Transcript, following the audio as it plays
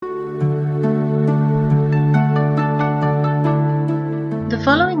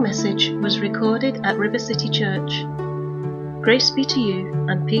message was recorded at River City Church. Grace be to you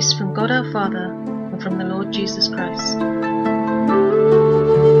and peace from God our Father and from the Lord Jesus Christ.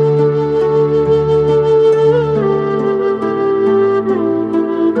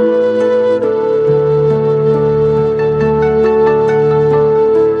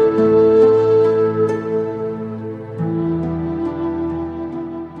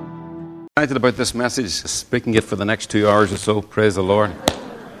 Excited about this message, speaking it for the next 2 hours or so. Praise the Lord.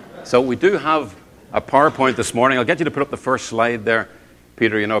 So we do have a PowerPoint this morning. I'll get you to put up the first slide there,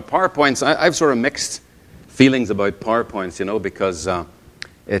 Peter. You know, PowerPoints, I've sort of mixed feelings about PowerPoints, you know, because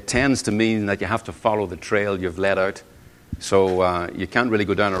it tends to mean that you have to follow the trail you've laid out. So you can't really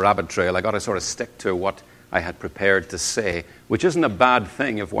go down a rabbit trail. I got to sort of stick to what I had prepared to say, which isn't a bad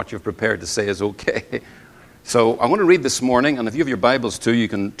thing if what you've prepared to say is okay. So I want to read this morning, and if you have your Bibles too, you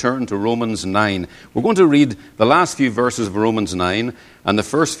can turn to Romans 9. We're going to read the last few verses of Romans 9 and the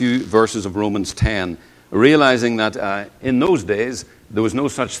first few verses of Romans 10, realizing that in those days there was no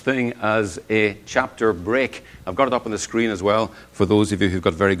such thing as a chapter break. I've got it up on the screen as well for those of you who've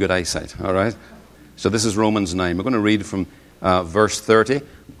got very good eyesight. All right? So this is Romans 9. We're going to read from verse 30,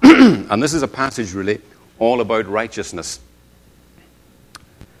 and this is a passage really all about righteousness.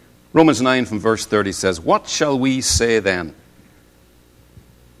 Romans 9 from verse 30 says, "What shall we say then?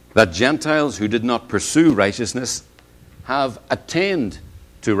 That Gentiles who did not pursue righteousness have attained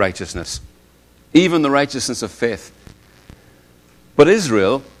to righteousness, even the righteousness of faith. But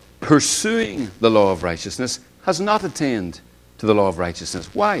Israel, pursuing the law of righteousness, has not attained to the law of righteousness."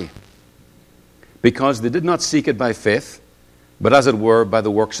 Why? "Because they did not seek it by faith, but as it were by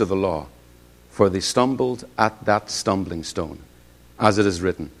the works of the law. For they stumbled at that stumbling stone. As it is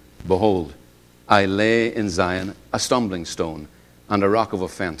written, Behold, I lay in Zion a stumbling stone and a rock of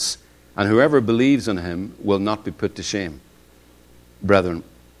offense, and whoever believes in him will not be put to shame. Brethren,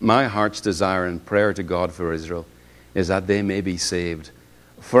 my heart's desire and prayer to God for Israel is that they may be saved.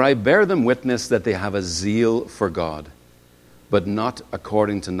 For I bear them witness that they have a zeal for God, but not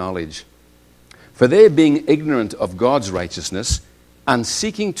according to knowledge. For they, being ignorant of God's righteousness and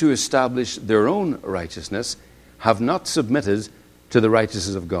seeking to establish their own righteousness, have not submitted to the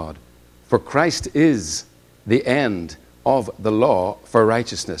righteousness of God. For Christ is the end of the law for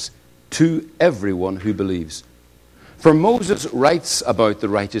righteousness to everyone who believes. For Moses writes about the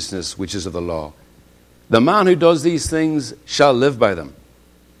righteousness which is of the law. The man who does these things shall live by them.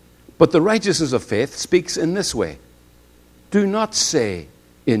 But the righteousness of faith speaks in this way. Do not say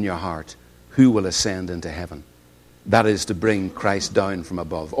in your heart, who will ascend into heaven? That is to bring Christ down from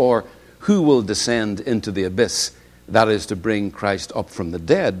above. Or who will descend into the abyss? That is to bring Christ up from the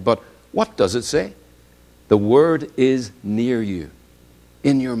dead. But what does it say? The word is near you,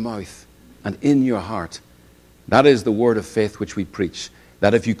 in your mouth and in your heart. That is the word of faith which we preach,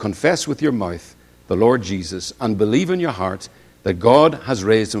 that if you confess with your mouth the Lord Jesus and believe in your heart that God has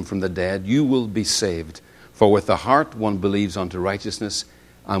raised him from the dead, you will be saved. For with the heart one believes unto righteousness,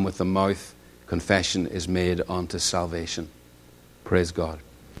 and with the mouth confession is made unto salvation. Praise God.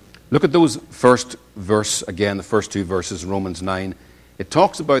 Look at those first verse again, the first two verses, Romans 9. It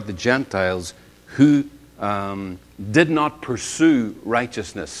talks about the Gentiles who did not pursue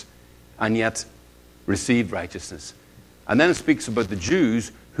righteousness and yet received righteousness. And then it speaks about the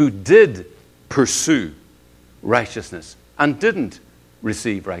Jews who did pursue righteousness and didn't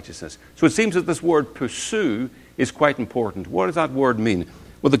receive righteousness. So it seems that this word pursue is quite important. What does that word mean?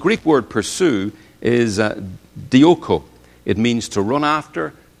 Well, the Greek word pursue is dioko. It means to run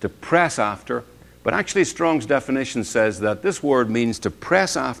after, to press after, but actually Strong's definition says that this word means to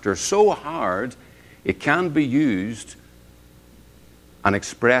press after so hard it can be used and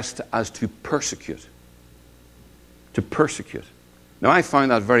expressed as to persecute. To persecute. Now I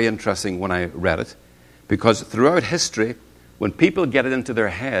found that very interesting when I read it, because throughout history, when people get it into their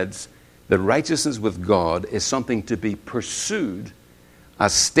heads that righteousness with God is something to be pursued, a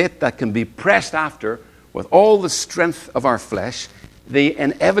state that can be pressed after with all the strength of our flesh, they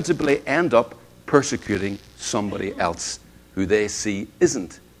inevitably end up persecuting somebody else who they see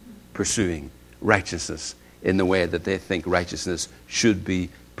isn't pursuing righteousness in the way that they think righteousness should be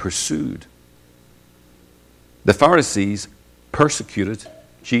pursued. The Pharisees persecuted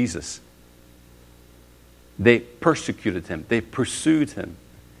Jesus. They persecuted him. They pursued him.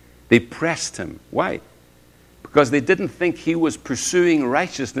 They pressed him. Why? Because they didn't think he was pursuing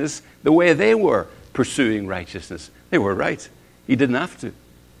righteousness the way they were pursuing righteousness. They were right. He didn't have to.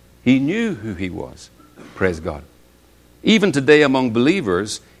 He knew who he was. Praise God. Even today among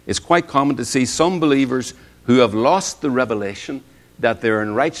believers, it's quite common to see some believers who have lost the revelation that they're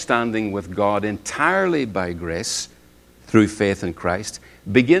in right standing with God entirely by grace through faith in Christ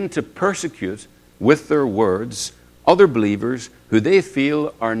begin to persecute with their words other believers who they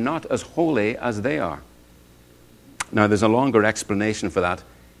feel are not as holy as they are. Now, there's a longer explanation for that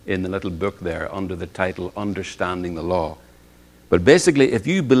in the little book there under the title Understanding the Law. But basically, if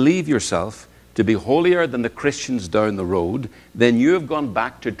you believe yourself to be holier than the Christians down the road, then you have gone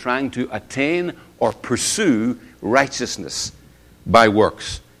back to trying to attain or pursue righteousness by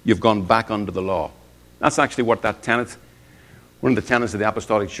works. You've gone back under the law. That's actually what that tenet, one of the tenets of the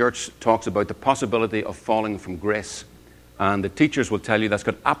Apostolic Church, talks about, the possibility of falling from grace. And the teachers will tell you that's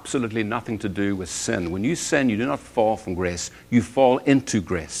got absolutely nothing to do with sin. When you sin, you do not fall from grace. You fall into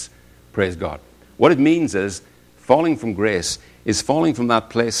grace. Praise God. What it means is, falling from grace is falling from that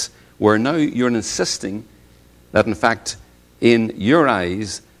place where now you're insisting that, in fact, in your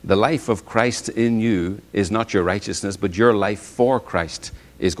eyes, the life of Christ in you is not your righteousness, but your life for Christ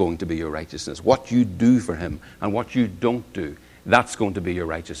is going to be your righteousness. What you do for him and what you don't do, that's going to be your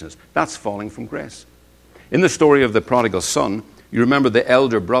righteousness. That's falling from grace. In the story of the prodigal son, you remember the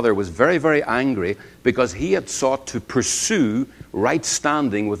elder brother was very, very angry because he had sought to pursue right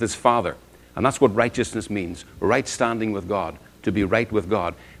standing with his father. And that's what righteousness means, right standing with God, to be right with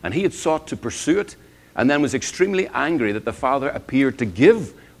God. And he had sought to pursue it and then was extremely angry that the father appeared to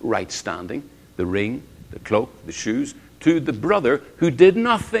give right standing, the ring, the cloak, the shoes, to the brother who did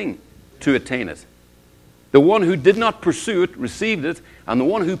nothing to attain it. The one who did not pursue it received it, and the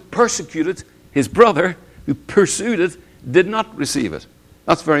one who persecuted his brother, who pursued it, did not receive it.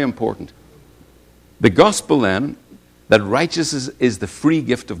 That's very important. The gospel then, that righteousness is the free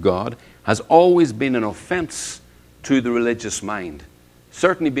gift of God, has always been an offense to the religious mind.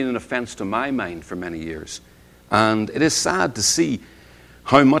 Certainly been an offense to my mind for many years. And it is sad to see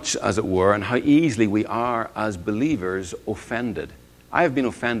how much, as it were, and how easily we are as believers offended. I have been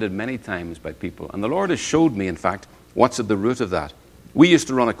offended many times by people, and the Lord has showed me, in fact, what's at the root of that. We used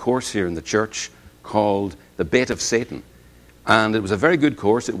to run a course here in the church called The Bait of Satan. And it was a very good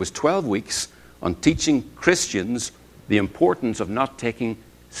course. It was 12 weeks on teaching Christians the importance of not taking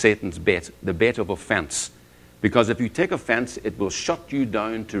Satan's bait, the bait of offense. Because if you take offense, it will shut you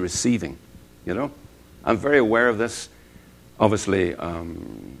down to receiving. You know? I'm very aware of this. Obviously,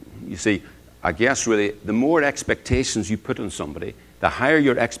 you see, I guess really, the more expectations you put on somebody, the higher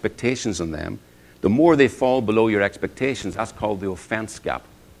your expectations on them, the more they fall below your expectations. That's called the offense gap.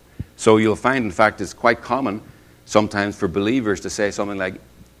 So you'll find, in fact, it's quite common sometimes for believers to say something like,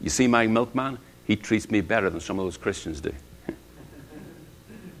 you see my milkman? He treats me better than some of those Christians do.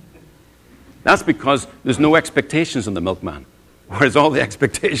 That's because there's no expectations on the milkman, whereas all the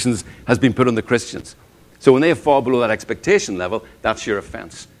expectations has been put on the Christians. So when they fall below that expectation level, that's your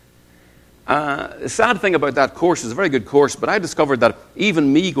offense. The sad thing about that course, is a very good course, but I discovered that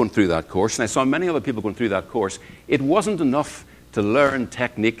even me going through that course, and I saw many other people going through that course, it wasn't enough to learn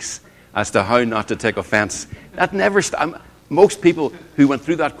techniques as to how not to take offense. That never most people who went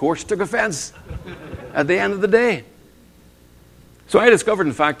through that course took offense at the end of the day. So I discovered,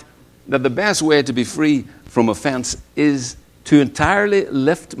 in fact, that the best way to be free from offense is to entirely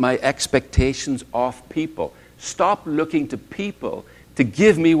lift my expectations off people. Stop looking to people to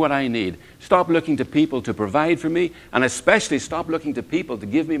give me what I need. Stop looking to people to provide for me, and especially stop looking to people to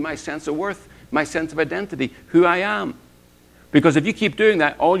give me my sense of worth, my sense of identity, who I am. Because if you keep doing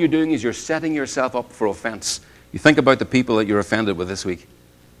that, all you're doing is you're setting yourself up for offense. You think about the people that you're offended with this week.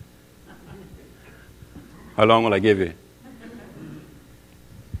 How long will I give you?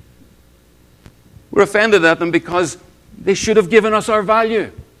 We're offended at them because they should have given us our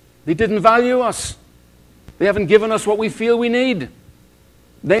value. They didn't value us. They haven't given us what we feel we need.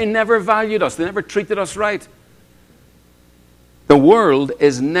 They never valued us. They never treated us right. The world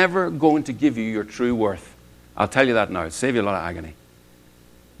is never going to give you your true worth. I'll tell you that now. It'll save you a lot of agony.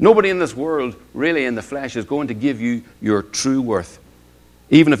 Nobody in this world, really in the flesh, is going to give you your true worth.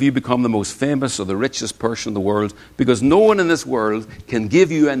 Even if you become the most famous or the richest person in the world, because no one in this world can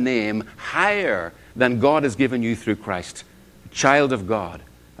give you a name higher than God has given you through Christ. A child of God,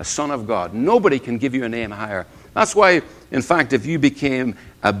 a son of God. Nobody can give you a name higher. That's why, in fact, if you became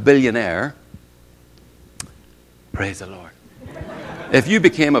a billionaire, praise the Lord. If you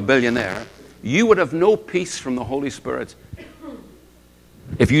became a billionaire, you would have no peace from the Holy Spirit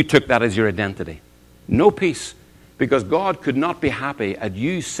if you took that as your identity. No peace. Because God could not be happy at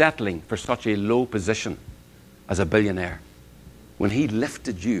you settling for such a low position as a billionaire when He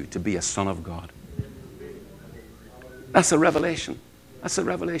lifted you to be a son of God. That's a revelation. That's a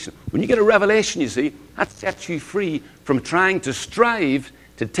revelation. When you get a revelation, you see, that sets you free from trying to strive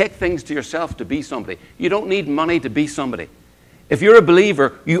to take things to yourself to be somebody. You don't need money to be somebody. If you're a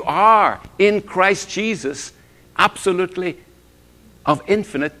believer, you are in Christ Jesus, absolutely of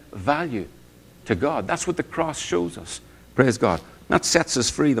infinite value to God. That's what the cross shows us. Praise God. That sets us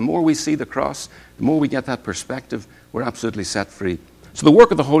free. The more we see the cross, the more we get that perspective, we're absolutely set free. So the work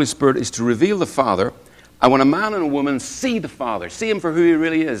of the Holy Spirit is to reveal the Father. And when a man and a woman see the Father, see him for who he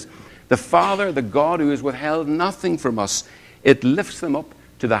really is, the Father, the God who has withheld nothing from us, it lifts them up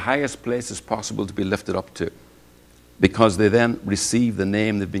to the highest places possible to be lifted up to. Because they then receive the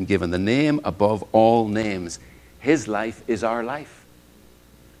name they've been given, the name above all names. His life is our life.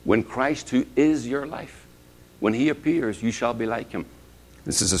 When Christ, who is your life, when he appears, you shall be like him.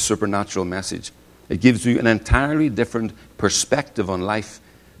 This is a supernatural message. It gives you an entirely different perspective on life,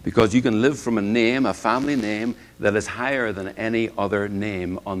 because you can live from a name, a family name, that is higher than any other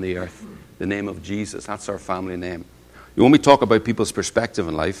name on the earth. The name of Jesus. That's our family name. When we talk about people's perspective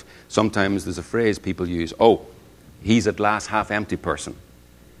in life, sometimes there's a phrase people use, oh, he's a glass half empty person,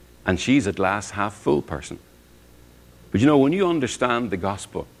 and she's a glass half full person. But you know, when you understand the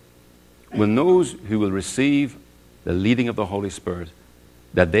gospel, when those who will receive the leading of the Holy Spirit,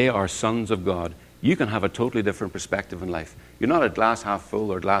 that they are sons of God, you can have a totally different perspective in life. You're not a glass half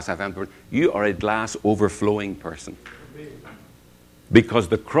full or glass half empty person. You are a glass overflowing person. Because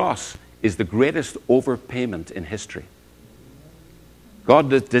the cross is the greatest overpayment in history. God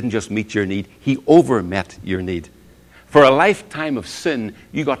didn't just meet your need, he overmet your need. For a lifetime of sin,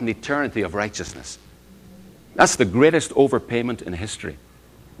 you got an eternity of righteousness. That's the greatest overpayment in history.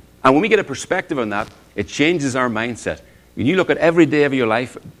 And when we get a perspective on that, it changes our mindset. When you look at every day of your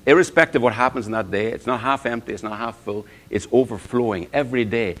life, irrespective of what happens in that day, it's not half empty, it's not half full, it's overflowing. Every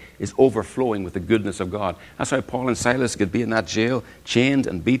day is overflowing with the goodness of God. That's why Paul and Silas could be in that jail, chained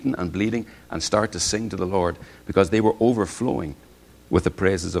and beaten and bleeding, and start to sing to the Lord, because they were overflowing with the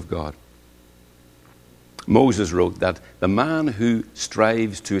praises of God. Moses wrote that the man who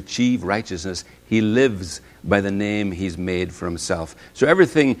strives to achieve righteousness, he lives by the name he's made for himself. So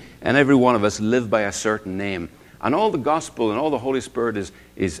everything and every one of us live by a certain name. And all the gospel and all the Holy Spirit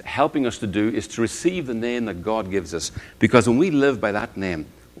is helping us to do is to receive the name that God gives us. Because when we live by that name,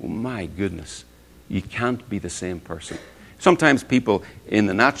 oh my goodness, you can't be the same person. Sometimes people in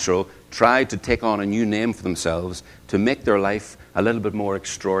the natural try to take on a new name for themselves to make their life a little bit more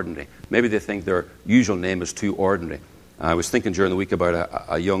extraordinary. Maybe they think their usual name is too ordinary. I was thinking during the week about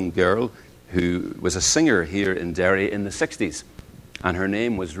a young girl who was a singer here in Derry in the 60s. And her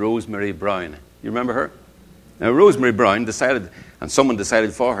name was Rosemary Brown. You remember her? Now, Rosemary Brown decided, and someone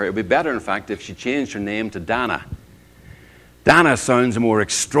decided for her, it would be better, in fact, if she changed her name to Dana. Dana sounds a more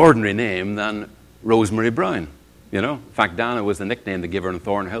extraordinary name than Rosemary Brown, you know. In fact, Dana was the nickname they gave her in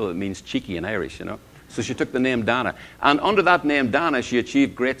Thornhill. It means cheeky in Irish, you know. So she took the name Dana. And under that name, Dana, she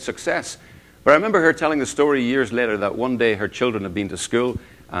achieved great success. But I remember her telling the story years later that one day her children had been to school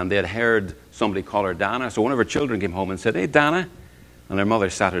and they had heard somebody call her Dana. So one of her children came home and said, "Hey, Dana." And her mother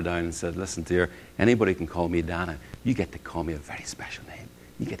sat her down and said, "Listen, dear, anybody can call me Dana. You get to call me a very special name.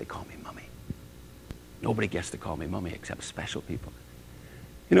 You get to call me Mummy. Nobody gets to call me Mummy except special people."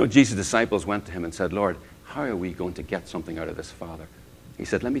 You know, Jesus' disciples went to him and said, "Lord, how are we going to get something out of this Father?" He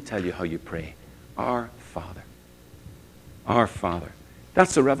said, "Let me tell you how you pray. Our Father. Our Father."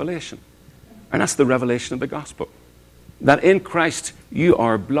 That's the revelation. And that's the revelation of the gospel. That in Christ you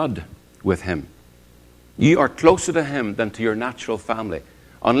are blood with him. You are closer to him than to your natural family,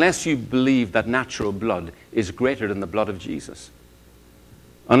 unless you believe that natural blood is greater than the blood of Jesus.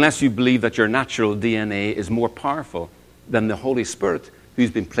 Unless you believe that your natural DNA is more powerful than the Holy Spirit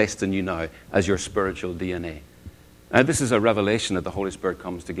who's been placed in you now as your spiritual DNA. Now, this is a revelation that the Holy Spirit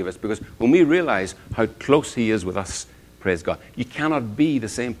comes to give us, because when we realize how close he is with us, praise God, you cannot be the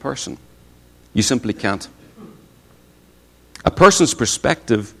same person. You simply can't. A person's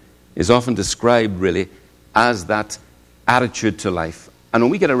perspective is often described really as that attitude to life. And when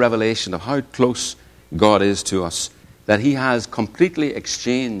we get a revelation of how close God is to us, that he has completely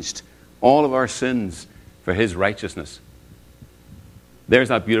exchanged all of our sins for his righteousness. There's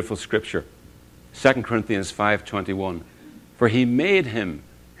that beautiful scripture, 2 Corinthians 5:21. "For he made him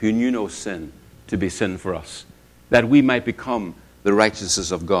who knew no sin to be sin for us, that we might become the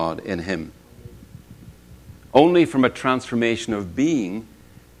righteousness of God in him." Only from a transformation of being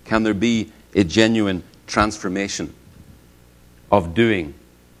can there be a genuine transformation of doing.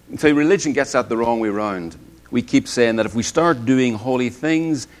 So religion gets that the wrong way round. We keep saying that if we start doing holy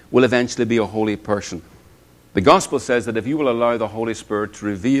things, we'll eventually be a holy person. The gospel says that if you will allow the Holy Spirit to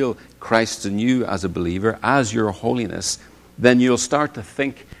reveal Christ in you as a believer, as your holiness, then you'll start to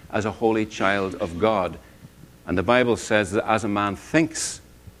think as a holy child of God. And the Bible says that as a man thinks,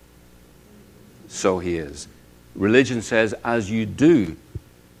 so he is. Religion says, as you do,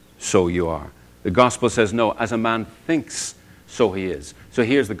 so you are. The gospel says, no, as a man thinks, so he is. So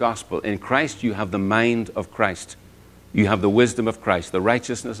here's the gospel. In Christ, you have the mind of Christ. You have the wisdom of Christ, the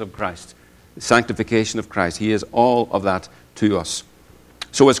righteousness of Christ, the sanctification of Christ. He is all of that to us.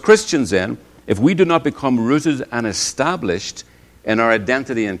 So as Christians then, if we do not become rooted and established in our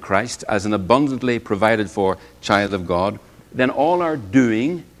identity in Christ as an abundantly provided for child of God, then all our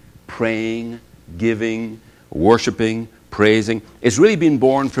doing, praying, giving, worshiping, praising, is really being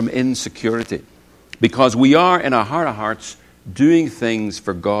born from insecurity. Because we are, in our heart of hearts, doing things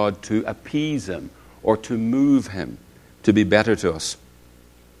for God to appease Him or to move Him to be better to us.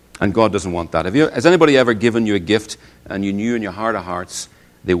 And God doesn't want that. Has anybody ever given you a gift and you knew in your heart of hearts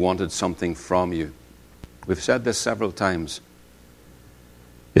they wanted something from you? We've said this several times.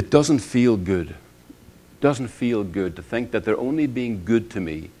 It doesn't feel good. It doesn't feel good to think that they're only being good to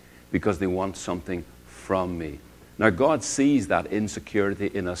me because they want something from me. Now, God sees that insecurity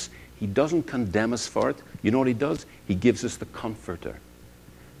in us. He doesn't condemn us for it. You know what He does? He gives us the Comforter.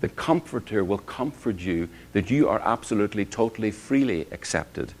 The Comforter will comfort you that you are absolutely, totally, freely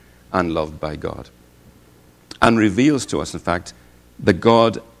accepted and loved by God. And reveals to us, in fact, that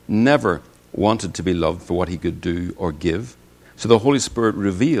God never wanted to be loved for what He could do or give. So the Holy Spirit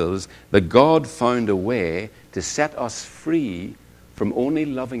reveals that God found a way to set us free from only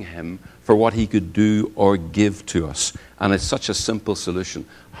loving Him for what He could do or give to us. And it's such a simple solution.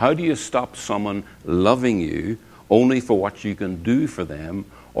 How do you stop someone loving you only for what you can do for them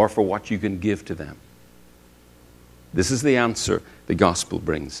or for what you can give to them? This is the answer the gospel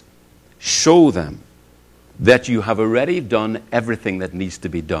brings. Show them that you have already done everything that needs to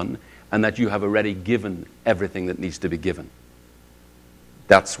be done and that you have already given everything that needs to be given.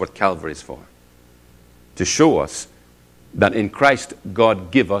 That's what Calvary is for. To show us that in Christ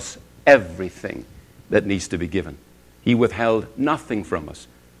God give us everything that needs to be given. He withheld nothing from us.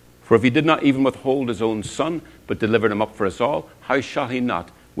 For if He did not even withhold His own Son, but delivered Him up for us all, how shall He not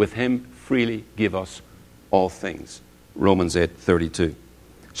with Him freely give us all things? Romans 8:32.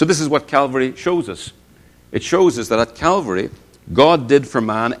 So this is what Calvary shows us. It shows us that at Calvary, God did for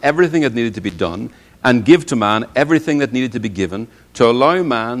man everything that needed to be done and give to man everything that needed to be given to allow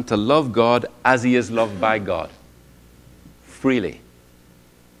man to love God as he is loved by God. Freely.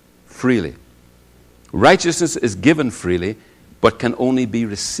 Freely. Righteousness is given freely, but can only be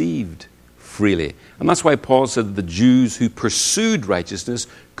received freely. And that's why Paul said that the Jews who pursued righteousness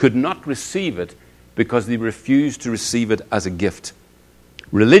could not receive it because they refused to receive it as a gift.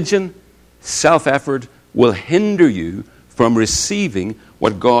 Religion, self-effort will hinder you from receiving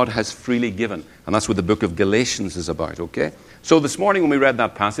what God has freely given. And that's what the book of Galatians is about, okay? So this morning when we read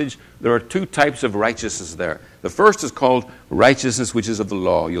that passage, there are two types of righteousness there. The first is called righteousness which is of the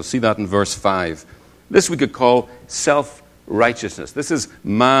law. You'll see that in verse 5. This we could call self-righteousness. This is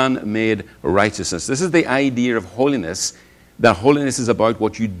man-made righteousness. This is the idea of holiness, that holiness is about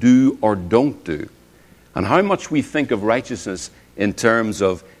what you do or don't do. And how much we think of righteousness in terms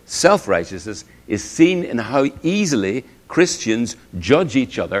of self-righteousness is seen in how easily Christians judge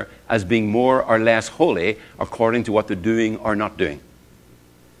each other as being more or less holy according to what they're doing or not doing.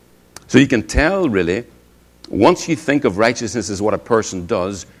 So you can tell, really, once you think of righteousness as what a person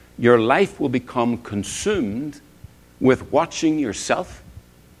does, your life will become consumed with watching yourself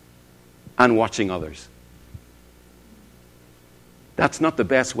and watching others. That's not the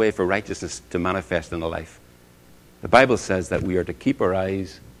best way for righteousness to manifest in a life. The Bible says that we are to keep our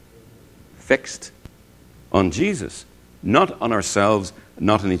eyes fixed on Jesus, not on ourselves,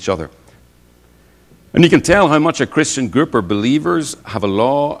 not on each other. And you can tell how much a Christian group or believers have a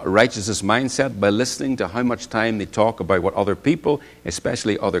law, righteousness mindset by listening to how much time they talk about what other people,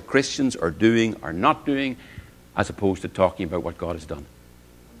 especially other Christians, are doing or not doing, as opposed to talking about what God has done.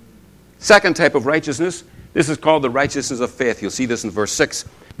 Second type of righteousness, this is called the righteousness of faith. You'll see this in verse 6.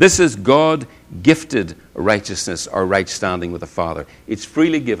 This is God-gifted righteousness or right standing with the Father. It's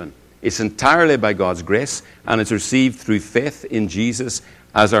freely given. It's entirely by God's grace, and it's received through faith in Jesus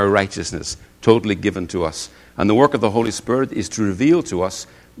as our righteousness, totally given to us. And the work of the Holy Spirit is to reveal to us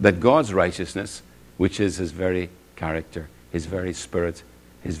that God's righteousness, which is His very character, His very spirit,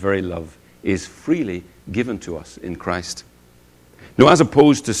 His very love, is freely given to us in Christ. Now, as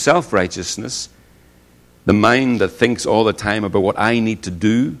opposed to self-righteousness, the mind that thinks all the time about what I need to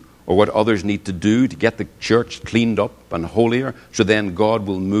do or what others need to do to get the church cleaned up and holier so then God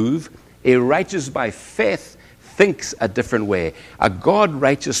will move, a righteous by faith thinks a different way. A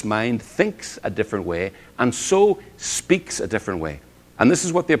God-righteous mind thinks a different way and so speaks a different way. And this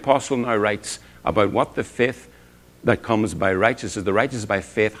is what the apostle now writes about what the faith that comes by righteousness, the righteous by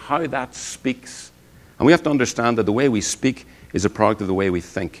faith, how that speaks. And we have to understand that the way we speak is a product of the way we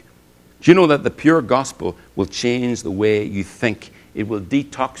think. Do you know that the pure gospel will change the way you think? It will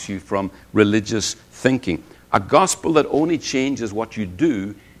detox you from religious thinking. A gospel that only changes what you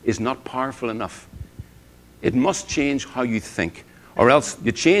do is not powerful enough. It must change how you think, or else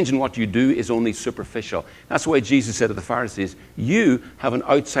the change in what you do is only superficial. That's why Jesus said to the Pharisees, you have an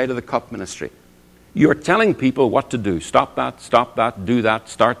outside of the cup ministry. You're telling people what to do. Stop that, do that,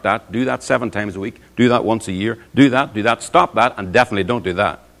 start that, do that 7 times a week, do that once a year, do that, stop that, and definitely don't do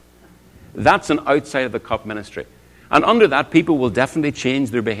that. That's an outside of the cup ministry. And under that, people will definitely change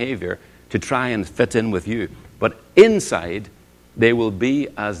their behavior to try and fit in with you. But inside, they will be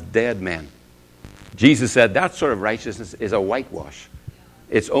as dead men. Jesus said that sort of righteousness is a whitewash.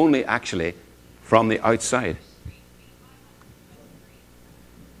 It's only actually from the outside.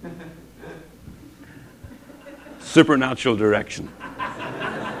 Supernatural Direction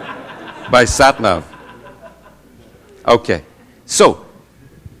by Satnav. Okay, so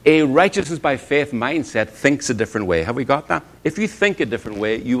a righteousness by faith mindset thinks a different way. Have we got that? If you think a different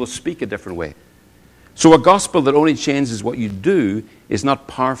way, you will speak a different way. So a gospel that only changes what you do is not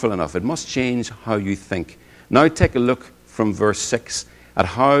powerful enough. It must change how you think. Now take a look from verse 6 at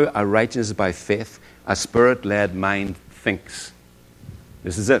how a righteousness by faith, a spirit-led mind thinks.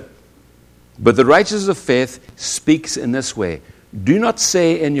 This is it. But the righteousness of faith speaks in this way. Do not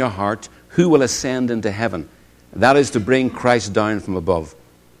say in your heart, who will ascend into heaven? That is to bring Christ down from above.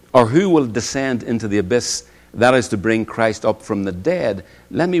 Or who will descend into the abyss? That is to bring Christ up from the dead.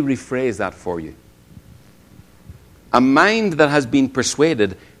 Let me rephrase that for you. A mind that has been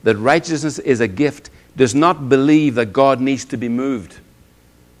persuaded that righteousness is a gift does not believe that God needs to be moved.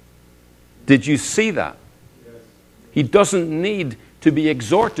 Did you see that? Yes. He doesn't need to be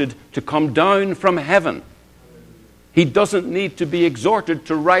exhorted to come down from heaven. He doesn't need to be exhorted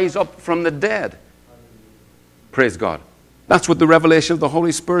to rise up from the dead. Praise God. That's what the revelation of the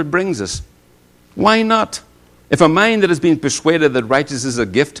Holy Spirit brings us. Why not? If a mind that has been persuaded that righteousness is a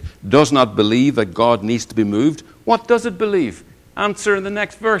gift does not believe that God needs to be moved, what does it believe? Answer in the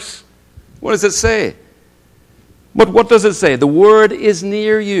next verse. What does it say? But what does it say? The word is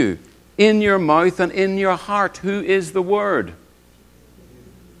near you, in your mouth and in your heart. Who is the word?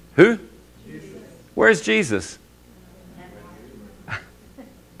 Who? Jesus. Where's Jesus?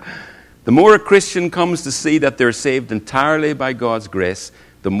 The more a Christian comes to see that they're saved entirely by God's grace,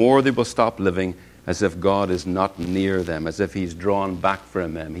 the more they will stop living as if God is not near them, as if He's drawn back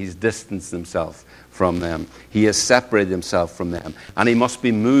from them. He's distanced Himself from them. He has separated Himself from them. And He must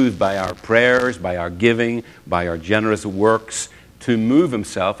be moved by our prayers, by our giving, by our generous works, to move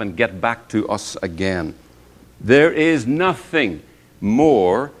Himself and get back to us again. There is nothing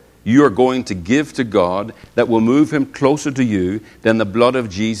more you are going to give to God that will move Him closer to you than the blood of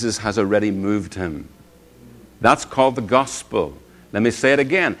Jesus has already moved Him. That's called the gospel. Let me say it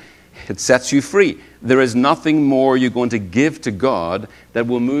again. It sets you free. There is nothing more you're going to give to God that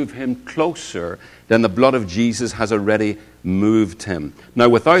will move Him closer than the blood of Jesus has already moved Him. Now,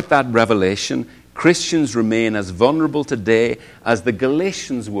 without that revelation, Christians remain as vulnerable today as the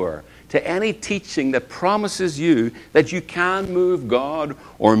Galatians were to any teaching that promises you that you can move God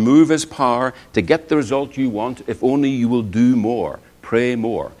or move His power to get the result you want if only you will do more, pray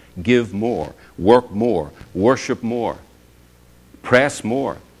more, give more, work more, worship more, press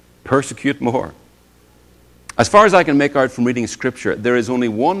more, persecute more. As far as I can make out from reading Scripture, there is only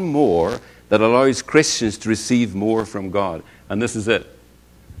one more that allows Christians to receive more from God, and this is it.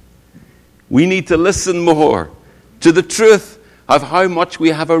 We need to listen more to the truth of how much we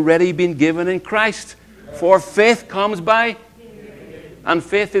have already been given in Christ. For faith comes by, and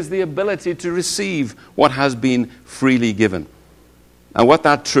faith is the ability to receive what has been freely given. And what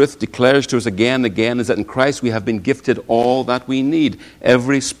that truth declares to us again and again is that in Christ we have been gifted all that we need.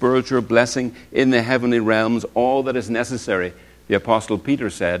 Every spiritual blessing in the heavenly realms, all that is necessary, the Apostle Peter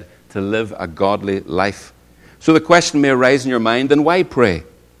said, to live a godly life. So the question may arise in your mind, then why pray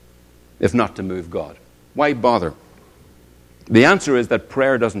if not to move God? Why bother? The answer is that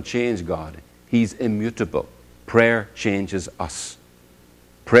prayer doesn't change God. He's immutable. Prayer changes us.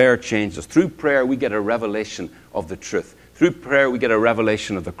 Prayer changes us. Through prayer we get a revelation of the truth. Through prayer, we get a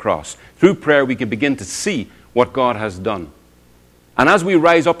revelation of the cross. Through prayer, we can begin to see what God has done. And as we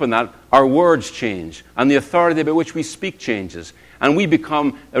rise up in that, our words change, and the authority by which we speak changes. And we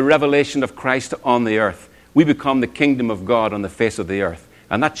become a revelation of Christ on the earth. We become the kingdom of God on the face of the earth.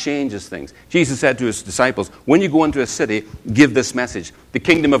 And that changes things. Jesus said to His disciples, when you go into a city, give this message. The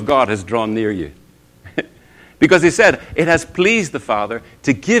kingdom of God has drawn near you. Because He said, it has pleased the Father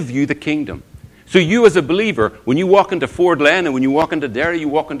to give you the kingdom. So you as a believer, when you walk into Ford Lane and when you walk into Derry, you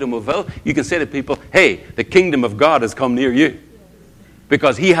walk into Moville, you can say to people, hey, the kingdom of God has come near you.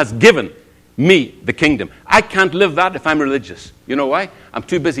 because he has given me the kingdom. I can't live that if I'm religious. You know why? I'm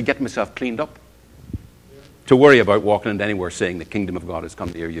too busy getting myself cleaned up to worry about walking into anywhere saying the kingdom of God has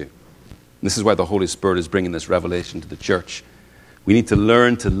come near you. And this is why the Holy Spirit is bringing this revelation to the church. We need to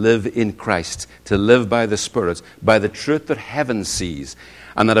learn to live in Christ, to live by the Spirit, by the truth that heaven sees,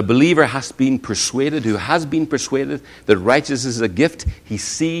 and that a believer has been persuaded, who has been persuaded that righteousness is a gift. He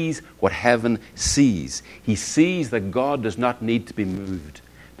sees what heaven sees. He sees that God does not need to be moved,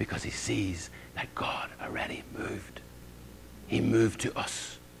 because he sees that God already moved. He moved to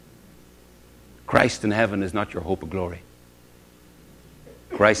us. Christ in heaven is not your hope of glory.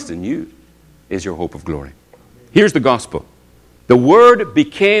 Christ in you is your hope of glory. Here's the gospel. The Word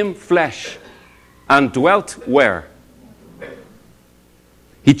became flesh and dwelt where?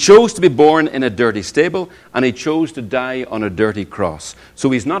 He chose to be born in a dirty stable, and he chose to die on a dirty cross. So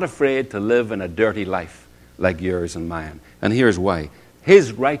he's not afraid to live in a dirty life like yours and mine. And here's why.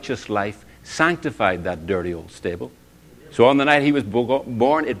 His righteous life sanctified that dirty old stable. So on the night he was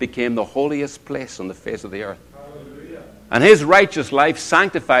born, it became the holiest place on the face of the earth. And his righteous life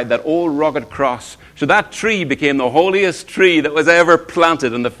sanctified that old rugged cross. So that tree became the holiest tree that was ever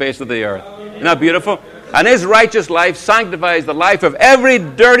planted on the face of the earth. Isn't that beautiful? And his righteous life sanctifies the life of every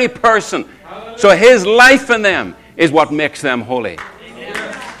dirty person. So his life in them is what makes them holy.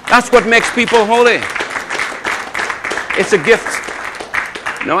 That's what makes people holy. It's a gift.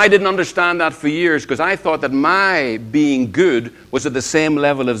 Now, I didn't understand that for years, because I thought that my being good was at the same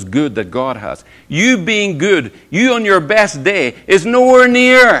level as good that God has. You being good, you on your best day, is nowhere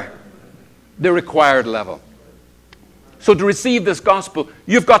near the required level. So to receive this gospel,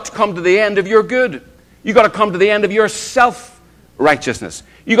 you've got to come to the end of your good. You've got to come to the end of your self-righteousness.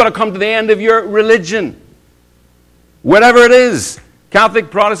 You've got to come to the end of your religion. Whatever it is, Catholic,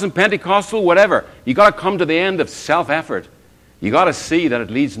 Protestant, Pentecostal, whatever, you've got to come to the end of self-effort. You've got to see that it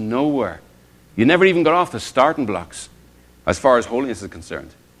leads nowhere. You never even got off the starting blocks as far as holiness is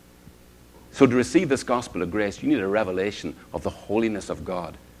concerned. So to receive this gospel of grace, you need a revelation of the holiness of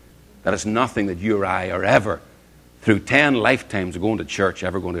God. That is nothing that you or I are ever, through 10 lifetimes of going to church,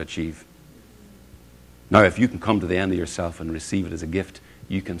 ever going to achieve. Now, if you can come to the end of yourself and receive it as a gift,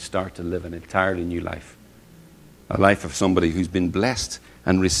 you can start to live an entirely new life. A life of somebody who's been blessed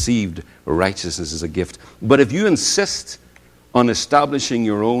and received righteousness as a gift. But if you insist on establishing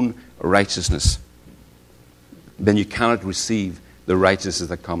your own righteousness, then you cannot receive the righteousness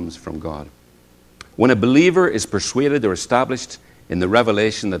that comes from God. When a believer is persuaded or established in the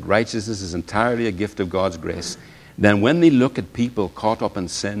revelation that righteousness is entirely a gift of God's grace, then when they look at people caught up in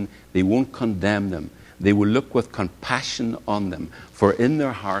sin, they won't condemn them. They will look with compassion on them, for in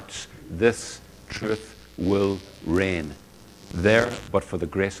their hearts this truth will reign. There, but for the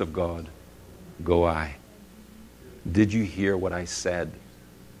grace of God, go I. Did you hear what I said?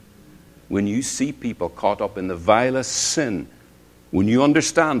 When you see people caught up in the vilest sin, when you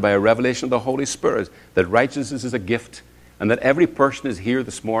understand by a revelation of the Holy Spirit that righteousness is a gift and that every person is here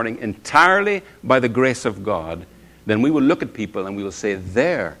this morning entirely by the grace of God, then we will look at people and we will say,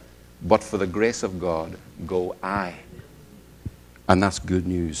 there, but for the grace of God, go I. And that's good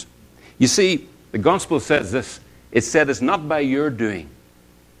news. You see, the gospel says this. It said it's not by your doing.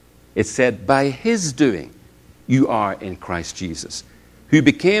 It said by his doing. You are in Christ Jesus, who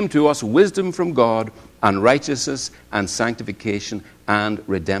became to us wisdom from God and righteousness and sanctification and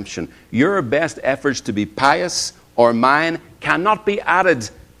redemption. Your best efforts to be pious or mine cannot be added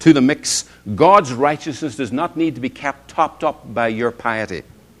to the mix. God's righteousness does not need to be kept topped up by your piety.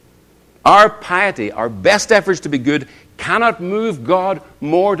 Our piety, our best efforts to be good, cannot move God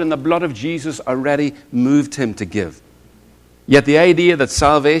more than the blood of Jesus already moved him to give. Yet the idea that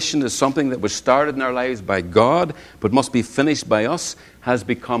salvation is something that was started in our lives by God but must be finished by us has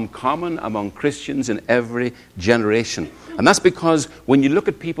become common among Christians in every generation. And that's because when you look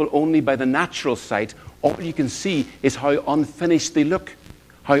at people only by the natural sight, all you can see is how unfinished they look,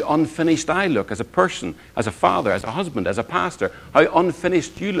 how unfinished I look as a person, as a father, as a husband, as a pastor, how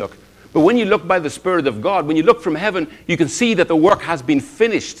unfinished you look. But when you look by the Spirit of God, when you look from heaven, you can see that the work has been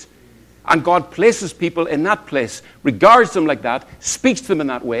finished. And God places people in that place, regards them like that, speaks to them in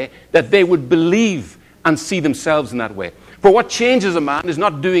that way, that they would believe and see themselves in that way. For what changes a man is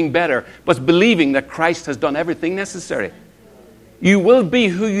not doing better, but believing that Christ has done everything necessary. You will be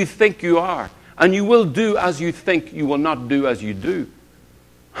who you think you are, and you will do as you think. You will not do as you do.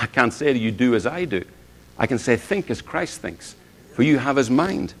 I can't say that you do as I do. I can say think as Christ thinks, for you have his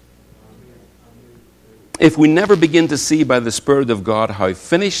mind. If we never begin to see by the Spirit of God how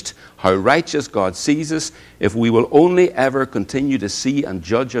finished, how righteous God sees us, if we will only ever continue to see and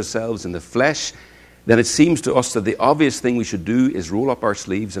judge ourselves in the flesh, then it seems to us that the obvious thing we should do is roll up our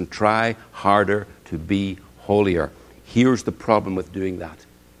sleeves and try harder to be holier. Here's the problem with doing that.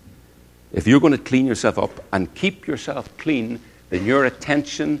 If you're going to clean yourself up and keep yourself clean, then your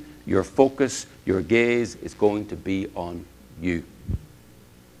attention, your focus, your gaze is going to be on you.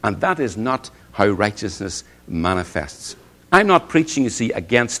 And that is not how righteousness manifests. I'm not preaching, you see,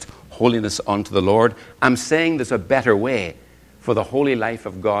 against holiness unto the Lord. I'm saying there's a better way for the holy life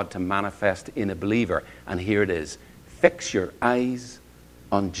of God to manifest in a believer. And here it is. Fix your eyes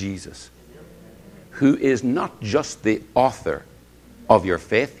on Jesus, who is not just the author of your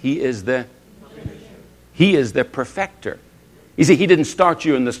faith. He is the perfecter. You see, he didn't start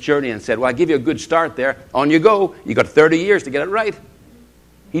you in this journey and said, well, I'll give you a good start there. On you go. You got 30 years to get it right.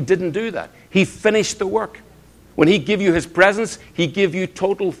 He didn't do that. He finished the work. When he give you his presence, he give you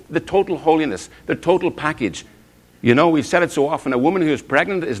the total holiness, the total package. You know, we've said it so often, a woman who is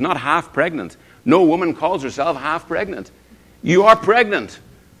pregnant is not half pregnant. No woman calls herself half pregnant. You are pregnant.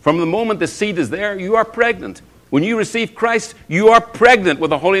 From the moment the seed is there, you are pregnant. When you receive Christ, you are pregnant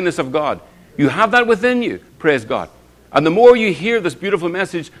with the holiness of God. You have that within you, praise God. And the more you hear this beautiful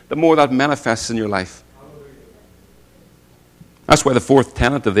message, the more that manifests in your life. That's why the fourth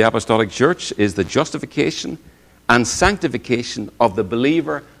tenet of the Apostolic Church is the justification and sanctification of the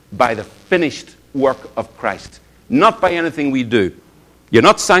believer by the finished work of Christ. Not by anything we do. You're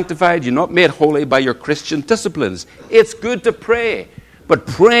not sanctified, you're not made holy by your Christian disciplines. It's good to pray, but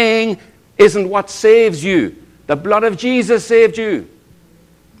praying isn't what saves you. The blood of Jesus saved you.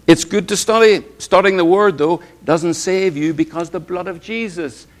 It's good to study. Studying the Word, though, doesn't save you because the blood of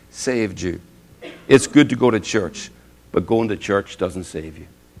Jesus saved you. It's good to go to church, but going to church doesn't save you.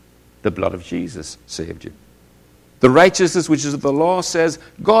 The blood of Jesus saved you. The righteousness which is of the law says,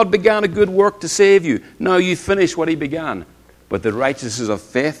 God began a good work to save you. Now you finish what he began. But the righteousness of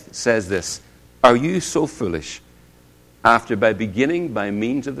faith says this, are you so foolish, after by beginning by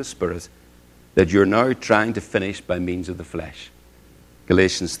means of the Spirit, that you're now trying to finish by means of the flesh?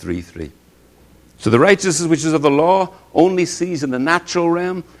 Galatians 3:3. So the righteousness which is of the law only sees in the natural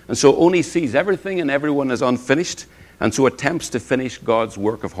realm, and so only sees everything and everyone as unfinished, and so attempts to finish God's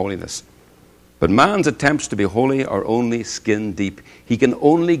work of holiness. But man's attempts to be holy are only skin deep. He can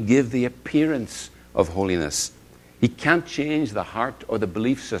only give the appearance of holiness. He can't change the heart or the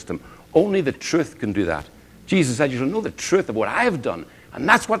belief system. Only the truth can do that. Jesus said, you shall know the truth of what I have done, and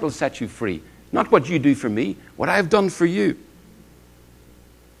that's what will set you free. Not what you do for me, what I have done for you.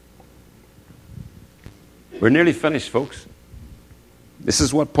 We're nearly finished, folks. This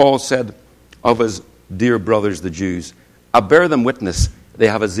is what Paul said of his dear brothers, the Jews. I bear them witness, they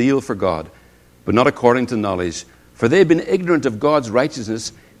have a zeal for God, but not according to knowledge. For they have been ignorant of God's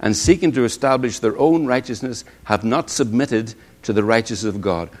righteousness, and seeking to establish their own righteousness, have not submitted to the righteousness of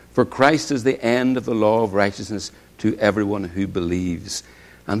God. For Christ is the end of the law of righteousness to everyone who believes.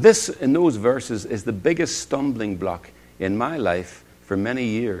 And this, in those verses, is the biggest stumbling block in my life for many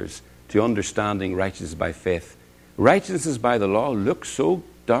years to understanding righteousness by faith. Righteousness by the law looks so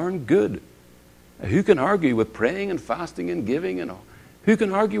darn good. Who can argue with praying and fasting and giving and all? Who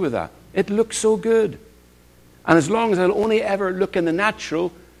can argue with that? It looks so good. And as long as I'll only ever look in the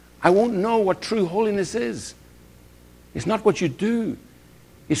natural, I won't know what true holiness is. It's not what you do.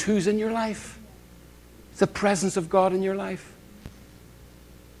 It's who's in your life. It's the presence of God in your life.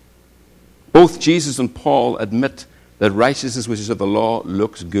 Both Jesus and Paul admit that righteousness which is of the law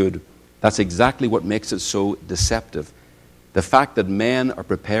looks good. That's exactly what makes it so deceptive. The fact that men are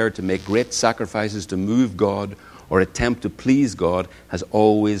prepared to make great sacrifices to move God or attempt to please God has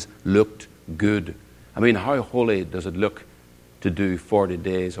always looked good. I mean, how holy does it look to do 40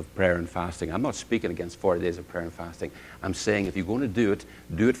 days of prayer and fasting? I'm not speaking against 40 days of prayer and fasting. I'm saying if you're going to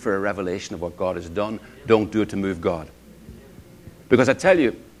do it for a revelation of what God has done. Don't do it to move God. Because I tell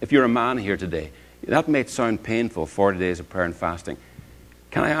you, if you're a man here today, that may sound painful, 40 days of prayer and fasting.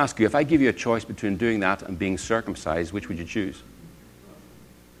 Can I ask you, if I give you a choice between doing that and being circumcised, which would you choose?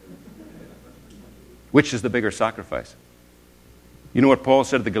 Which is the bigger sacrifice? You know what Paul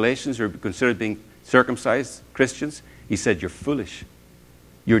said to the Galatians who are considered being circumcised Christians? He said, you're foolish.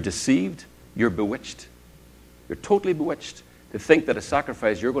 You're deceived. You're bewitched. You're totally bewitched to think that a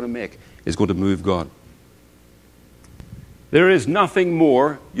sacrifice you're going to make is going to move God. There is nothing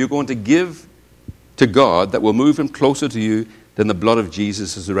more you're going to give to God that will move him closer to you than the blood of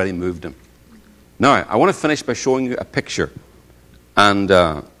Jesus has already moved him. Now, I want to finish by showing you a picture. And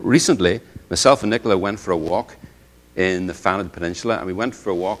recently, myself and Nicola went for a walk in the Fanad Peninsula, and we went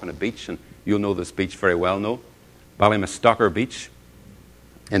for a walk on a beach, and you'll know this beach very well, no? Ballymastocker Beach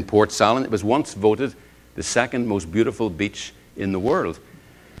in Port Salin. It was once voted the second most beautiful beach in the world.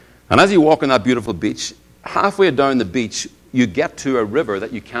 And as you walk on that beautiful beach, halfway down the beach, you get to a river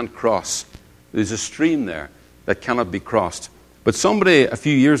that you can't cross. There's a stream there that cannot be crossed. But somebody a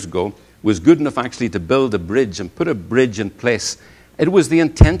few years ago was good enough actually to build a bridge and put a bridge in place. It was the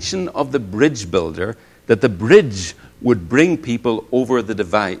intention of the bridge builder that the bridge would bring people over the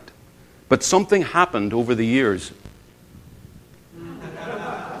divide. But something happened over the years.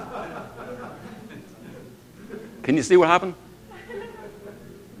 Can you see what happened?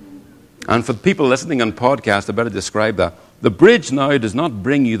 And for people listening on podcast, I better describe that. The bridge now does not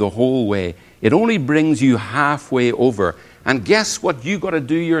bring you the whole way. It only brings you halfway over. And guess what you got to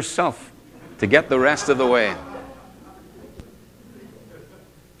do yourself to get the rest of the way?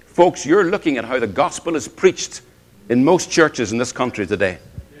 Folks, you're looking at how the gospel is preached in most churches in this country today.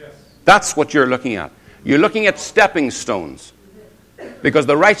 Yes. That's what you're looking at. You're looking at stepping stones. Because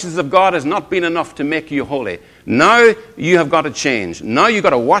the righteousness of God has not been enough to make you holy. Now you have got to change. Now you've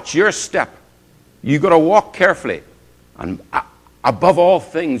got to watch your step. You've got to walk carefully. And above all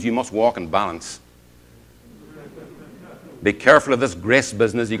things, you must walk in balance. Be careful of this grace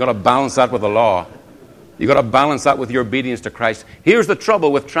business. You've got to balance that with the law. You've got to balance that with your obedience to Christ. Here's the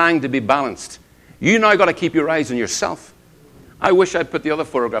trouble with trying to be balanced. You now got to keep your eyes on yourself. I wish I'd put the other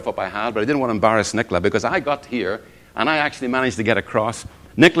photograph up I had, but I didn't want to embarrass Nicola because I got here and I actually managed to get across.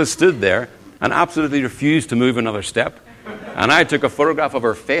 Nicola stood there and absolutely refused to move another step. And I took a photograph of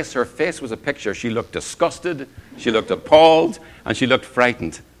her face. Her face was a picture. She looked disgusted, she looked appalled, and she looked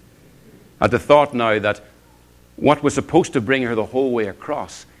frightened at the thought now that what was supposed to bring her the whole way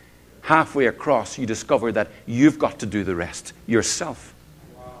across, halfway across, you discover that you've got to do the rest yourself.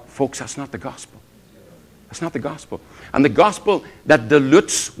 Wow. Folks, that's not the gospel. That's not the gospel. And the gospel that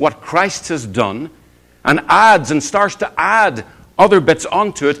dilutes what Christ has done and adds and starts to add other bits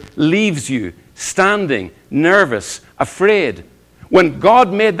onto it leaves you standing, nervous, afraid. When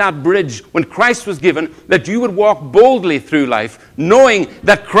God made that bridge, when Christ was given, that you would walk boldly through life, knowing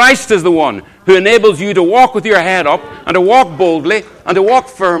that Christ is the one who enables you to walk with your head up and to walk boldly and to walk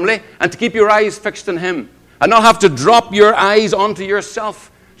firmly and to keep your eyes fixed on Him and not have to drop your eyes onto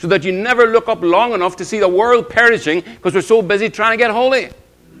yourself so that you never look up long enough to see the world perishing because we're so busy trying to get holy.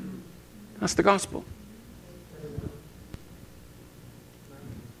 That's the gospel.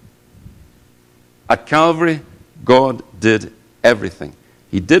 At Calvary, God did everything.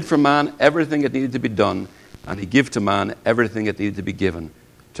 He did for man everything that needed to be done, and He gave to man everything that needed to be given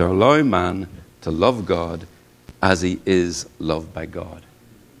to allow man to love God as he is loved by God.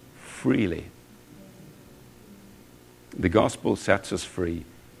 Freely. The gospel sets us free,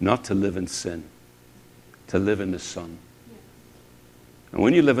 not to live in sin, to live in the Son. And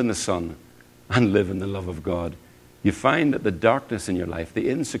when you live in the Son and live in the love of God, you find that the darkness in your life, the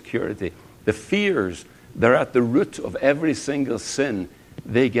insecurity, the fears, they're at the root of every single sin,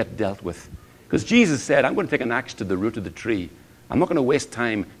 they get dealt with. Because Jesus said, I'm going to take an axe to the root of the tree. I'm not going to waste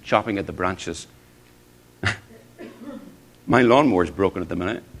time chopping at the branches. My lawnmower's broken at the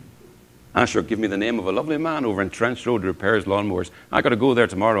minute. Asher, give me the name of a lovely man over in Trench Road who repairs lawnmowers. I've got to go there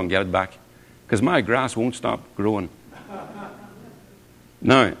tomorrow and get it back. Because my grass won't stop growing.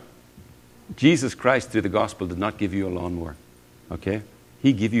 Now, Jesus Christ through the gospel did not give you a lawnmower. Okay?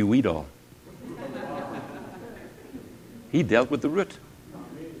 He gave you weed all. He dealt with the root.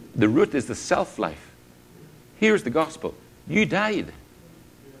 The root is the self-life. Here's the gospel. You died.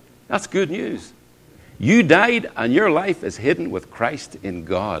 That's good news. You died and your life is hidden with Christ in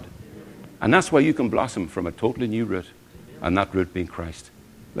God. And that's why you can blossom from a totally new root. And that root being Christ.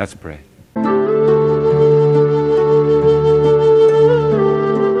 Let's pray.